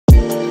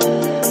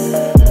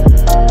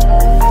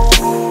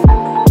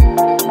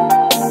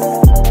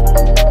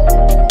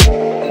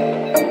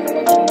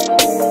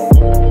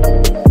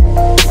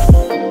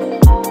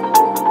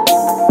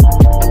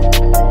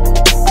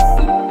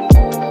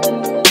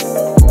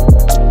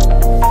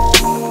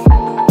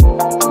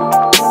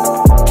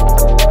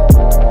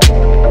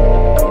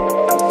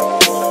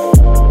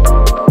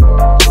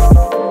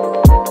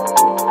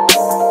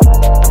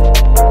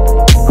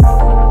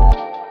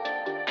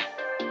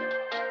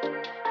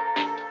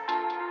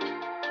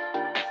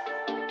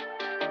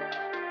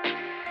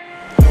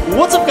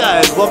What's up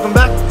guys? Welcome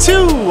back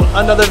to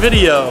another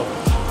video.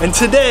 And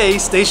today,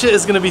 Stacia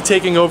is going to be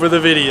taking over the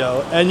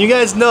video. And you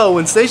guys know,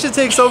 when Stacia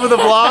takes over the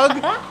vlog,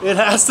 it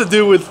has to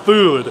do with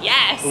food.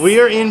 Yes! We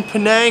are in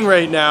Penang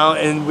right now,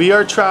 and we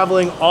are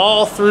traveling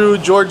all through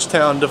George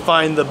Town to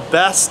find the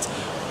best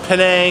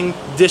Penang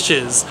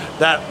dishes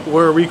that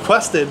were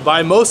requested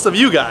by most of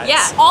you guys.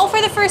 Yeah, all for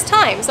the first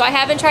time. So I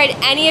haven't tried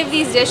any of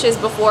these dishes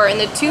before in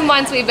the 2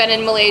 months we've been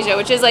in Malaysia,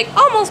 which is like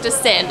almost a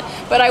sin.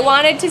 But I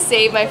wanted to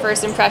save my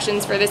first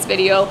impressions for this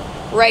video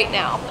right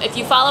now. If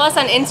you follow us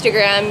on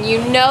Instagram, you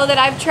know that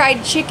I've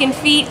tried chicken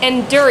feet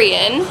and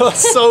durian.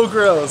 So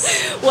gross.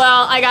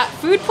 Well, I got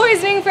food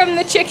poisoning from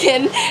the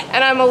chicken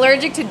and I'm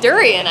allergic to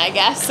durian, I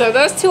guess. So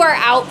those two are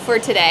out for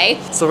today.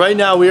 So right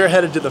now we are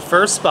headed to the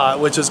first spot,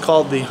 which is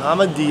called the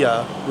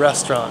Hameediyah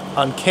Restaurant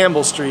on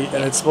Campbell Street,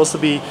 and it's supposed to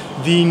be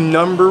the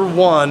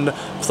 #1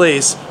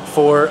 place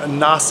for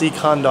Nasi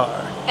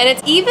Kandar. And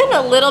it's even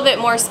a little bit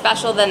more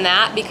special than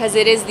that because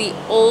it is the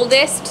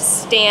oldest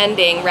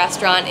standing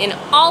restaurant in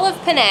all of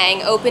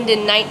Penang, opened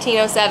in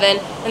 1907,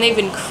 and they've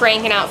been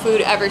cranking out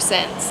food ever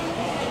since.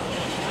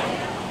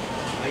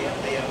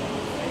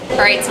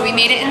 Alright, so we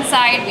made it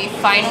inside. We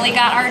finally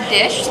got our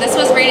dish. This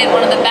was rated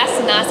one of the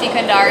best Nasi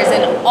Kandars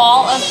in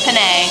all of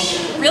Penang.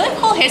 Really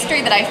cool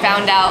history that I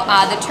found out.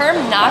 The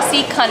term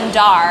Nasi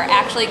Kandar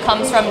actually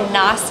comes from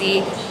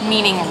nasi,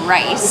 meaning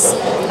rice.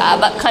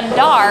 But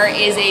kandar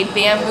is a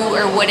bamboo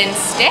or wooden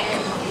stick.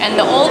 And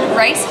the old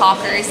rice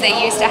hawkers, they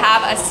used to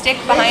have a stick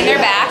behind their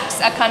backs,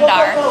 a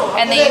kandar,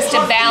 and they used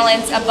to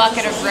balance a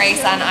bucket of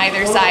rice on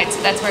either side, so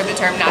that's where the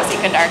term Nasi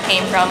Kandar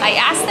came from. I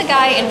asked the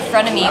guy in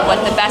front of me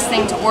what the best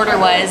thing to order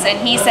was,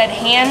 and he said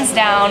hands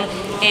down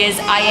is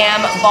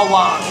Ayam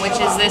Bawang, which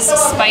is this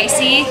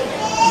spicy,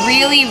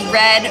 really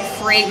red,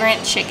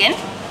 fragrant chicken.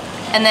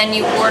 And then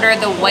you order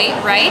the white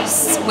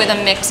rice with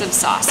a mix of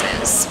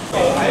sauces.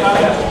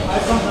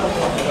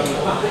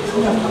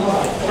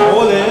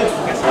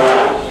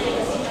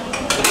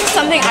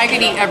 Something I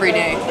could eat every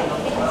day.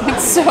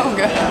 It's so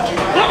good.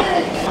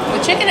 The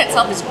chicken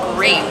itself is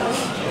great.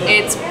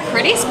 It's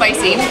pretty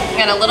spicy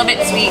and a little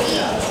bit sweet.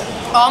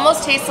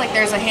 Almost tastes like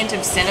there's a hint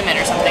of cinnamon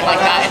or something like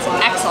that. It's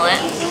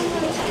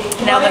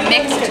excellent. Now the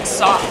mixed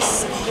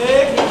sauce.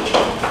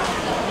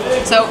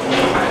 So,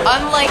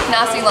 unlike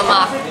nasi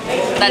lemak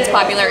that's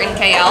popular in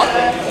KL,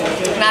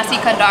 Nasi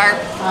Kandar,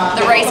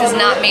 the rice is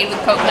not made with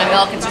coconut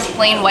milk, it's just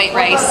plain white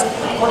rice.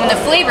 And the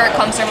flavor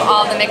comes from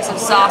all the mix of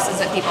sauces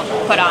that people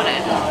put on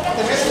it.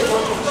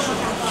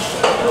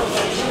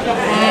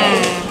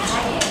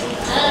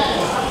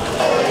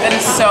 That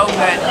is so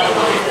good.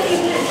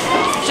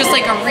 It's just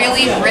like a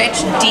really rich,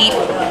 deep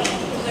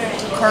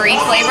curry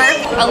flavor.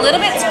 A little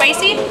bit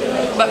spicy,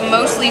 but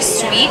mostly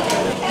sweet.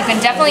 You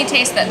can definitely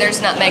taste that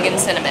there's nutmeg and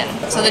cinnamon.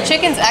 So the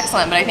chicken's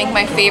excellent, but I think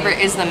my favorite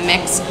is the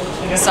mixed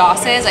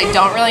sauces. I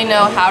don't really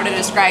know how to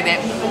describe it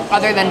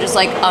other than just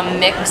like a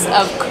mix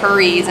of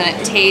curries, and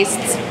it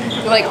tastes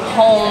like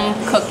home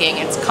cooking.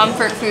 It's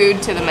comfort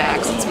food to the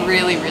max. It's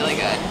really, really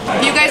good.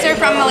 If you guys are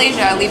from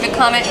Malaysia, leave a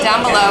comment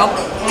down below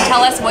and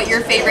tell us what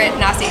your favorite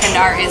Nasi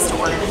Kandar is to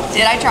order.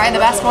 Did I try the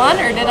best one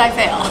or did I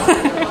fail?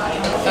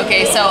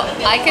 Okay, so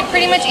I could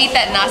pretty much eat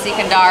that Nasi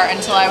Kandar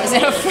until I was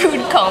in a food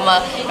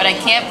coma, but I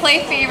can't play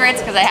favorites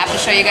because I have to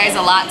show you guys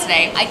a lot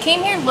today. I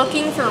came here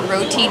looking for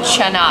roti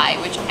canai,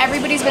 which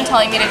everybody's been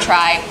telling me to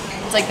try.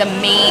 It's like the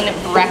main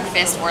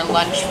breakfast or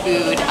lunch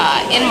food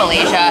in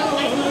Malaysia.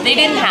 They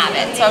didn't have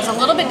it, so I was a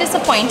little bit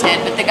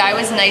disappointed, but the guy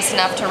was nice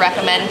enough to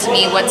recommend to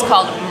me what's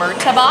called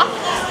murtabak,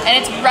 and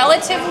it's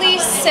relatively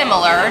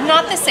similar,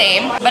 not the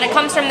same, but it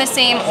comes from the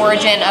same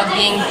origin of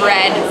being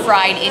bread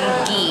fried in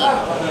ghee.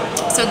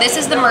 So this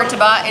is the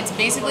murtabak. It's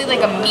basically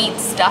like a meat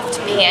stuffed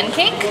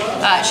pancake.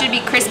 It should be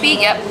crispy,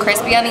 yep,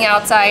 crispy on the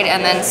outside,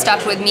 and then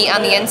stuffed with meat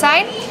on the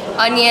inside.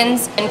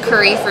 Onions and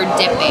curry for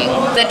dipping.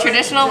 The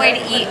traditional way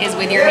to eat is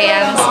with your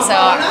hands, so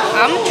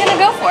I'm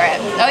gonna go for it.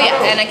 Oh yeah,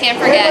 and I can't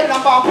forget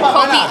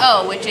kopi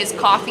o, which is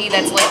coffee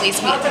that's lightly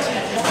sweet.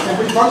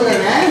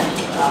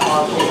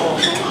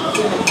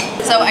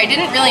 So I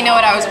didn't really know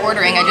what I was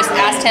ordering. I just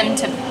asked him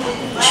to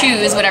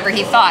choose whatever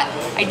he thought.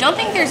 I don't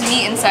think there's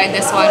meat inside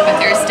this one, but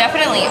there's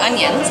definitely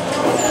onions.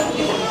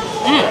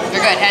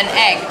 They're good, and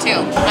egg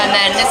too. And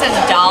then this is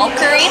dal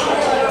curry.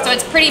 So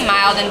it's pretty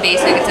mild and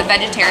basic. It's a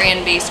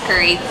vegetarian-based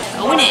curry.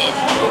 Going in.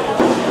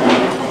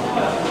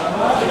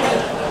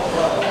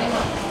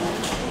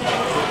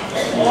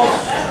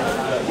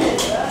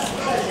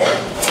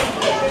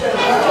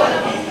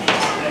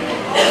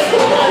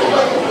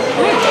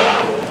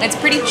 It's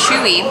pretty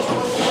chewy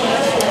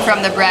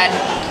from the bread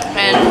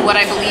and what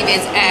I believe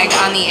is egg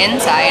on the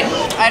inside.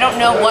 I don't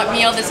know what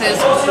meal this is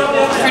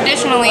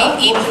traditionally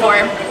eaten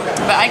for,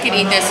 but I could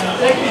eat this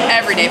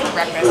every day for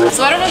breakfast.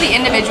 So I don't know the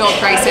individual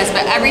prices,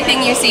 but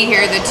everything you see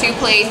here, the 2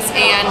 plates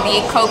and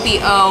the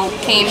kopi o,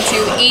 came to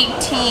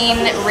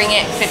 18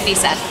 ringgit 50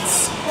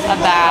 cents.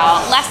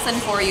 about less than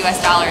 $4 US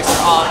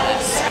for all of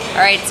this.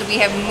 All right, so we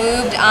have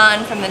moved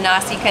on from the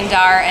Nasi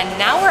Kandar and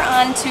now we're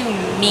on to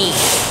mee.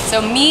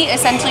 So mee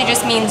essentially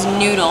just means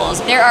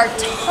noodles. There are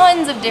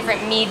tons of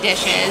different mee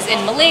dishes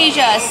in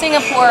Malaysia,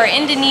 Singapore,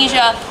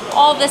 Indonesia,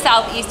 all the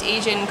Southeast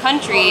Asian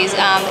countries,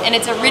 and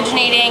it's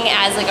originating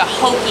as like a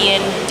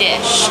Hokkien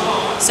dish.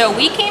 So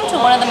we came to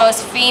one of the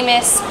most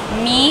famous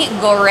Mee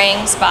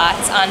Goreng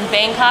spots on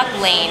Bangkok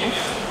Lane.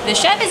 The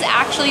chef is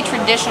actually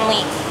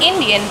traditionally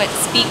Indian but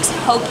speaks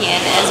Hokkien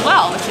as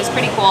well, which is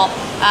pretty cool.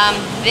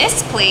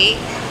 This plate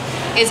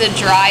is a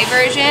dry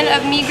version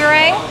of Mee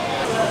Goreng,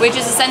 which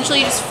is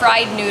essentially just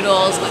fried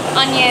noodles with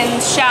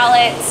onions,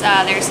 shallots,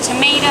 there's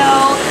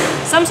tomato,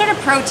 some sort of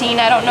protein,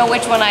 I don't know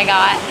which one I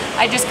got.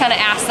 I just kind of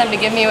asked them to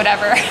give me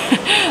whatever.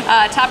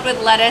 Topped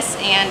with lettuce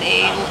and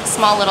a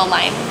small little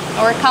lime.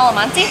 Or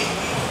calamansi?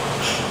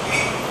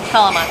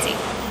 Calamansi.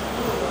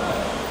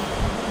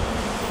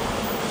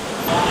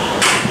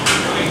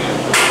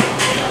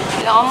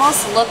 It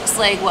almost looks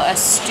like what a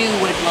stew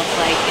would look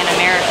like in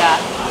America.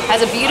 It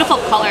has a beautiful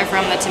color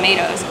from the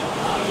tomatoes.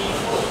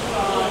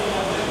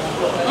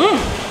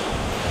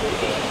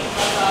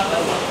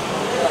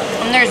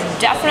 And there's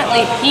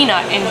definitely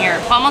peanut in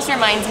here. Almost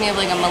reminds me of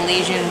like a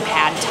Malaysian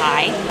pad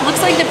thai. Looks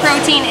like the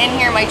protein in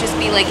here might just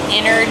be like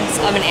innards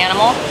of an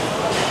animal.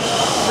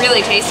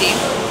 Really tasty.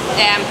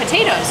 And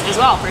potatoes as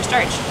well for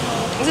starch.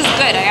 This is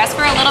good. I asked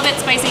for a little bit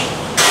spicy.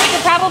 I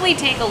could probably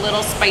take a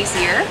little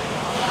spicier.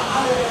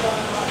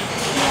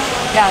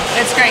 Yeah,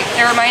 it's great.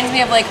 It reminds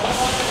me of like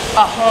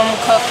a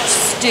home-cooked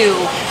stew,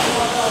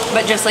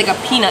 but just like a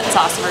peanut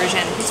sauce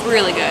version. It's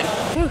really good.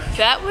 Whew,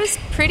 that was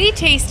pretty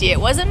tasty. It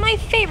wasn't my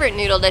favorite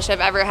noodle dish I've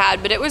ever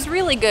had, but it was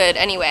really good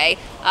anyway.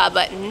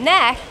 But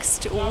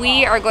next,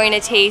 we are going to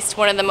taste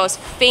one of the most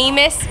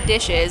famous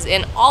dishes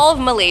in all of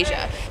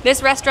Malaysia.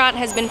 This restaurant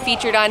has been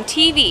featured on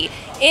TV,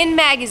 in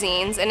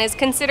magazines, and is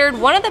considered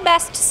one of the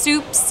best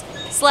soups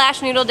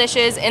 / noodle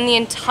dishes in the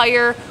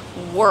entire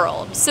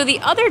world. So the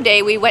other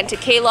day we went to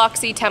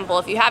Kaloksi Temple.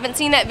 If you haven't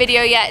seen that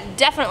video yet,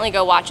 definitely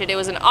go watch it. It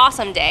was an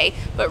awesome day.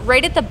 But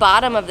right at the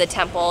bottom of the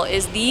temple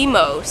is the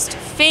most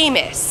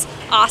famous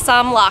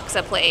Asam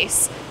Laksa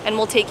place, and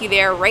we'll take you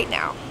there right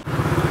now.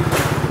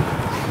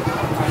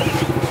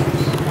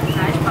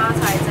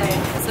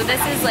 So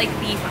this is like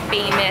the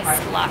famous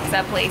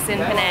laksa place in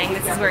Penang.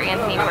 This is where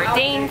Anthony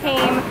Bourdain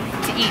came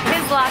to eat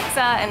his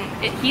laksa, and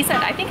he said,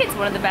 I think it's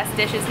one of the best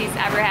dishes he's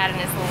ever had in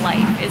his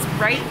life, is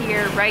right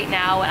here, right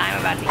now, what I'm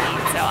about to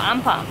eat, so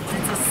I'm pumped.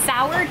 It's a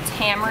sour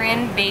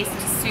tamarind-based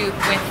soup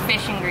with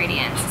fish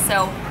ingredients.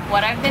 So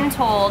what I've been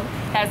told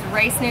has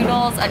rice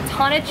noodles, a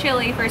ton of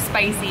chili for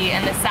spicy,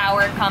 and the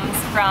sour comes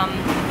from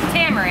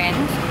tamarind.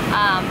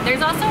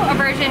 There's also a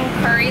version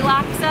curry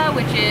laksa,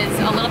 which is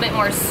a little bit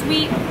more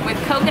sweet with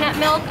coconut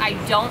milk. I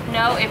don't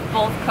know if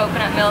both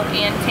coconut milk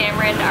and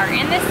tamarind are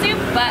in this soup,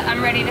 but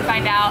I'm ready to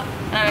find out,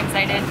 and I'm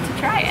excited to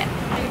try it.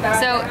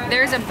 So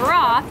there's a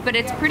broth, but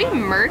it's pretty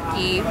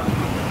murky.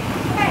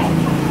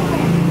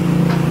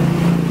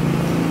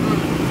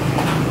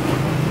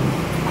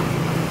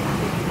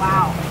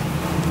 Wow.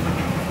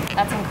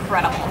 That's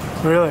incredible.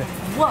 Really?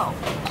 Whoa.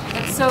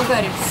 It's so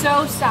good. It's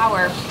so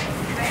sour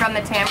from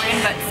the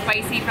tamarind, but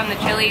spicy from the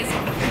chilies.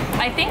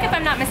 I think, if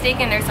I'm not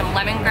mistaken, there's some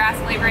lemongrass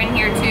flavor in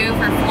here too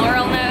for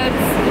floral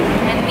notes.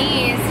 And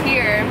these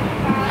here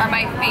are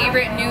my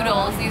favorite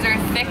noodles. These are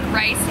thick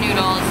rice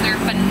noodles. They're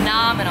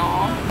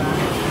phenomenal.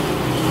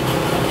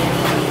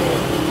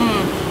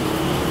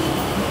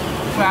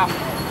 Wow.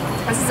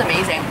 This is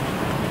amazing.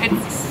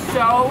 It's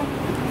so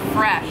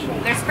fresh.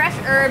 There's fresh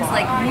herbs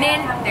like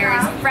mint,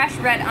 there's fresh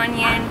red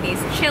onion, these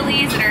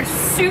chilies that are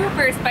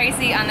super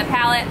spicy on the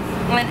palate,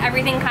 and then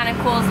everything kind of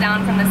cools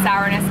down from the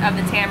sourness of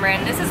the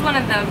tamarind. This is one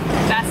of the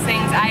best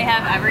things I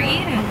have ever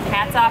eaten.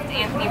 Hats off to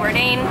Anthony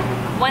Bourdain.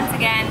 Once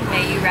again,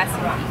 may you rest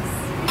in peace.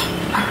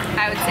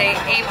 I would say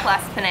A+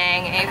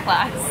 Penang, A+.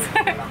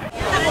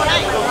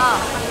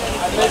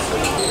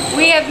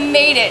 We have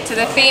made it to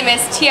the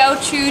famous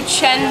Teochew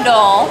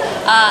Chendol.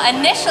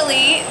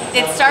 Initially,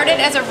 it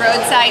started as a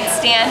roadside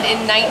stand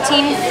in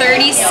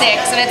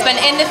 1936, and it's been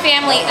in the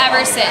family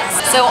ever since.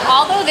 So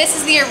although this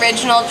is the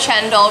original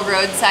Chendol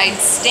roadside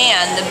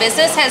stand, the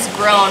business has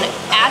grown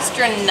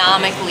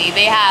astronomically.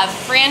 They have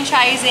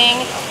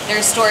franchising,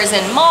 there's stores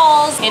in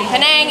malls, in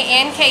Penang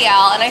and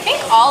KL, and I think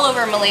all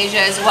over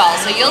Malaysia as well.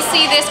 So you'll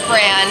see this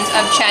brand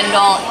of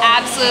Chendol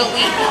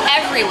absolutely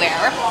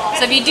everywhere.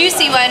 So if you do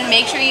see one,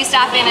 make sure you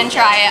stop in and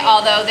try it,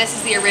 although this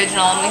is the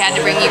original and we had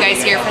to bring you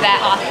guys here for that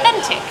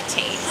authentic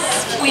taste.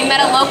 We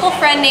met a local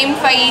friend named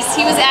Faiz.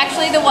 He was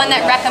actually the one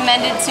that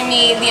recommended to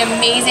me the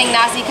amazing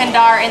Nasi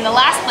Kandar in the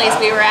last place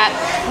we were at.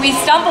 We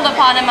stumbled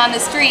upon him on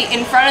the street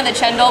in front of the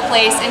Chendol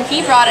place, and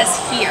he brought us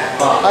here.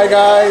 Hi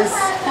guys!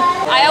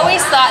 I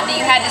always thought that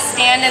you had to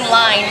stand in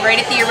line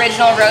right at the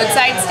original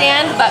roadside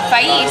stand, but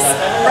Faiz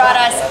brought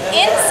us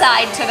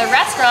inside to the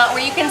restaurant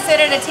where you can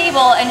sit at a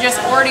table and just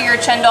order your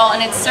chendol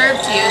and it's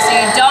served to you, so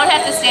you don't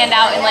have to stand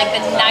out in like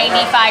the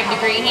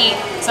 95-degree heat.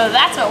 So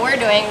that's what we're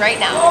doing right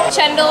now.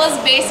 Chendol is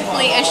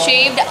basically a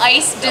shaved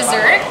ice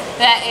dessert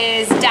that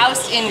is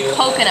doused in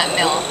coconut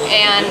milk,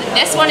 and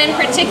this one in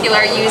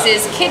particular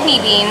uses kidney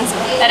beans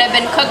that have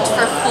been cooked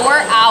for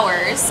 4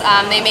 hours.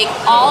 They make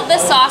all the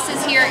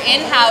sauces here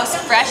in-house,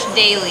 fresh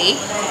daily,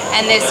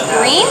 and this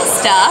green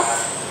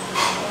stuff,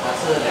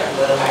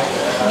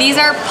 these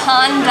are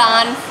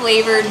pandan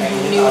flavored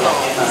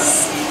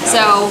noodles.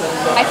 So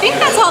I think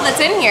that's all that's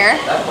in here.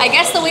 I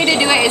guess the way to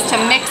do it is to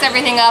mix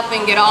everything up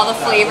and get all the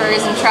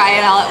flavors and try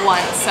it all at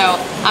once. So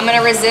I'm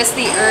gonna resist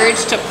the urge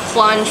to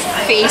plunge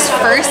face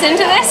first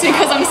into this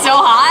because I'm so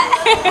hot,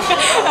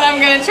 and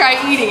I'm gonna try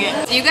eating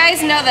it. You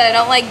guys know that I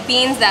don't like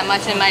beans that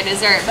much in my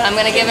dessert, but I'm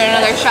gonna give it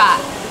another shot.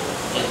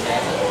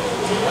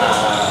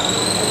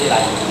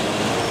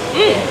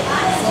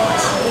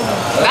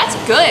 That's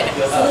good.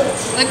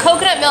 The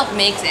coconut milk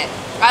makes it.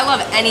 I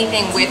love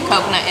anything with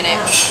coconut in it.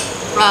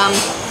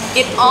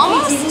 It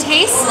almost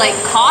tastes like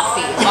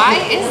coffee. Why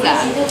is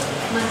that?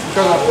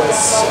 Because of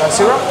the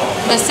syrup?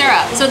 The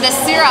syrup. So the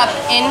syrup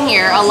in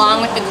here, along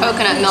with the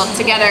coconut milk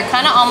together,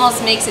 kind of almost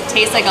makes it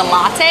taste like a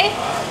latte.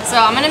 So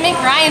I'm gonna make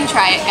Ryan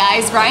try it,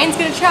 guys. Ryan's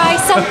gonna try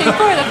something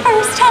for the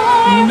first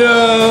time.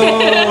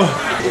 No.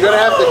 You're gonna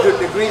have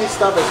the green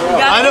stuff as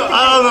well. I don't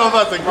know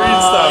about the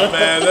green stuff,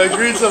 man. The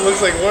green stuff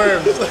looks like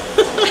worms.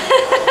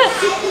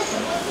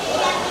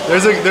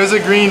 There's a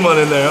green one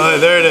in there. Oh,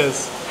 there it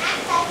is.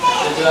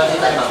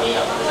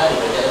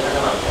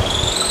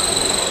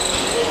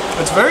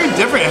 It's very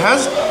different.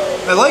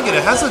 I like it.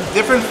 It has a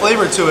different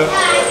flavor to it.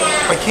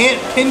 I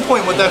can't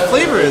pinpoint what that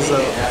flavor is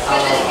though.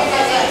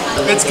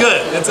 It's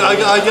good. I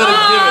gotta give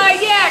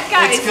it. Yeah,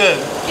 guys. It's good.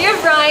 Give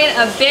Ryan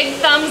a big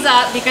thumbs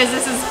up because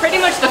this is pretty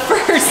much the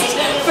first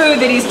food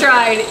that he's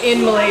tried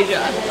in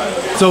Malaysia.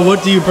 So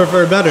what do you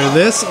prefer better,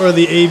 this or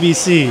the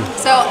ABC?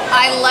 So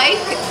I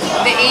like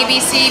the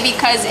ABC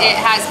because it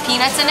has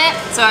peanuts in it,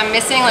 so I'm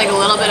missing like a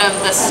little bit of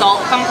the salt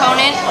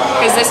component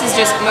because this is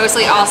just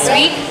mostly all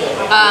sweet.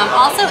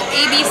 Also,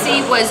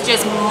 ABC was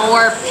just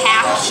more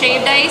packed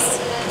shaved ice.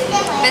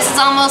 This is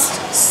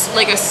almost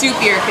like a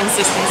soupier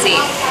consistency.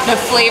 The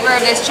flavor of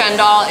this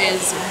chendol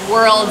is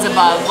worlds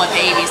above what the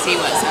ABC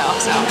was though,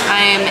 so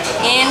I am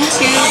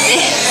into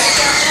this.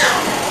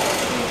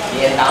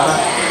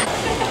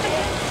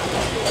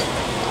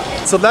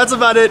 So that's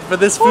about it for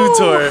this food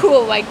tour.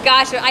 Oh my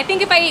gosh, I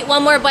think if I eat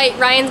one more bite,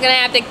 Ryan's gonna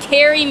have to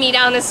carry me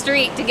down the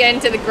street to get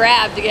into the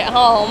Grab to get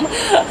home.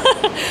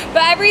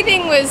 But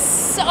everything was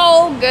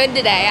so good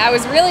today. I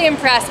was really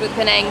impressed with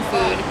Penang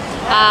food.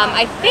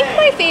 I think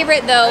my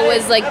favorite though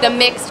was like the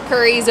mixed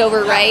curries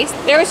over rice.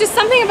 There was just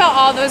something about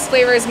all those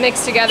flavors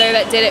mixed together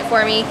that did it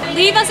for me.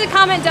 Leave us a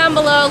comment down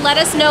below. Let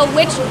us know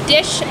which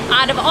dish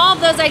out of all of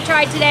those I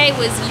tried today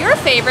was your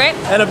favorite.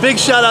 And a big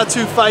shout out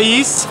to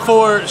Faiz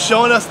for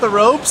showing us the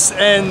ropes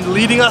and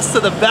leading us to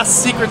the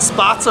best secret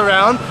spots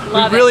around.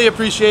 We really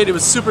appreciate it. It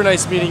was super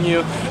nice meeting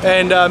you,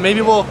 and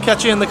maybe we'll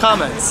catch you in the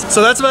comments.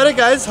 So that's about it,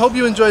 guys. Hope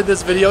you enjoyed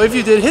this video. If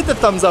you did, hit the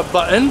thumbs up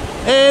button,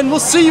 and we'll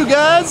see you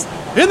guys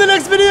in the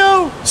next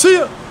video. See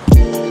ya.